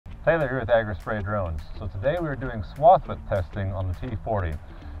Taylor here with Agri Spray Drones. So today we are doing swath width testing on the T40.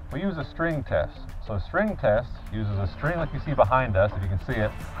 We use a string test. So a string test uses a string like you see behind us, if you can see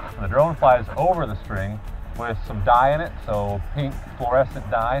it, and the drone flies over the string with some dye in it, so pink fluorescent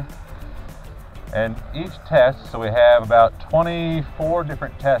dye. And each test, so we have about 24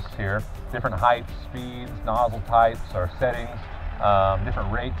 different tests here, different heights, speeds, nozzle types, our settings,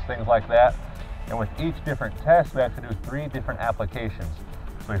 different rates, things like that. And with each different test, we actually do 3 different applications.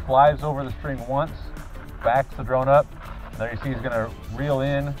 So he flies over the string once, backs the drone up, and there you see he's going to reel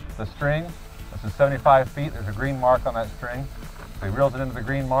in the string. This is 75 feet, there's a green mark on that string. So he reels it into the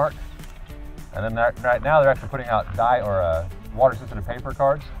green mark, and then right now they're actually putting out dye or water-sensitive paper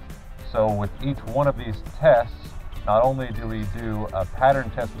cards. So with each one of these tests, not only do we do a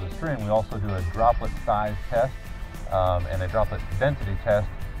pattern test with a string, we also do a droplet size test and a droplet density test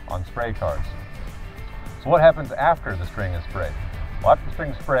on spray cards. So what happens after the string is sprayed? Well, after the string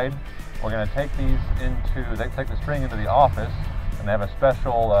is sprayed, we're going to take these they take the string into the office, and they have a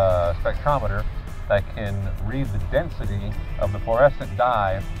special spectrometer that can read the density of the fluorescent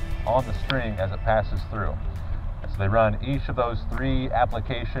dye on the string as it passes through. And so they run each of those 3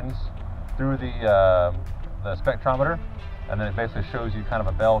 applications through the spectrometer, and then it basically shows you kind of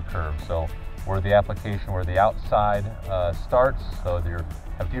a bell curve. So where the outside starts, so you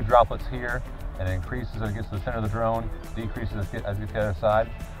have a few droplets here, and it increases as it gets to the center of the drone, decreases as it gets to the other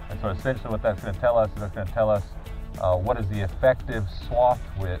side. And so essentially what that's going to tell us is that's going to tell us what is the effective swath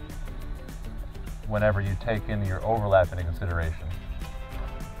width whenever you take in your overlap into consideration.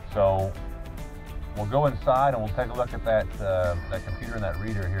 So we'll go inside and we'll take a look at that computer and that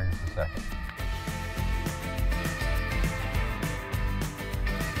reader here in just a second.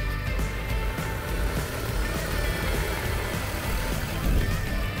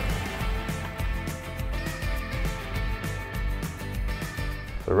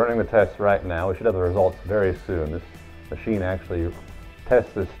 We're running the tests right now. We should have the results very soon. This machine actually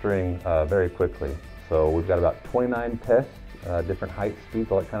tests this string very quickly. So we've got about 29 tests, different heights, speeds,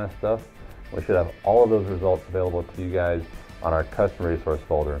 all that kind of stuff. We should have all of those results available to you guys on our custom resource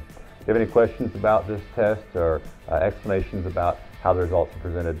folder. If you have any questions about this test or explanations about how the results are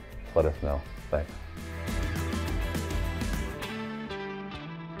presented, just let us know. Thanks.